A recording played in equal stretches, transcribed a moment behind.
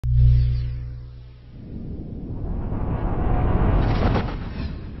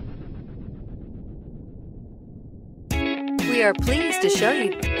We are pleased to show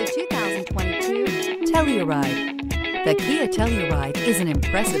you the 2022 Telluride. The Kia Telluride is an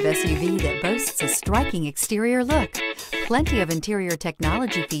impressive SUV that boasts a striking exterior look, plenty of interior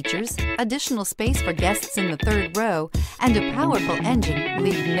technology features, additional space for guests in the third row, and a powerful engine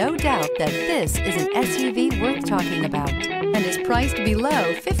leave no doubt that this is an SUV worth talking about and is priced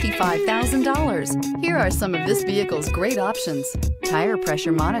below $55,000. Here are some of this vehicle's great options: tire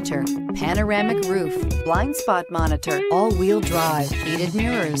pressure monitor, panoramic roof, blind spot monitor, all-wheel drive, heated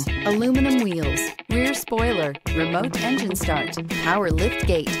mirrors, aluminum wheels, rear spoiler, remote engine start, power lift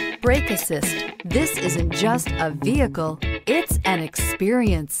gate, brake assist. This isn't just a vehicle, it's an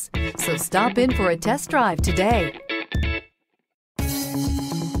experience. So stop in for a test drive today.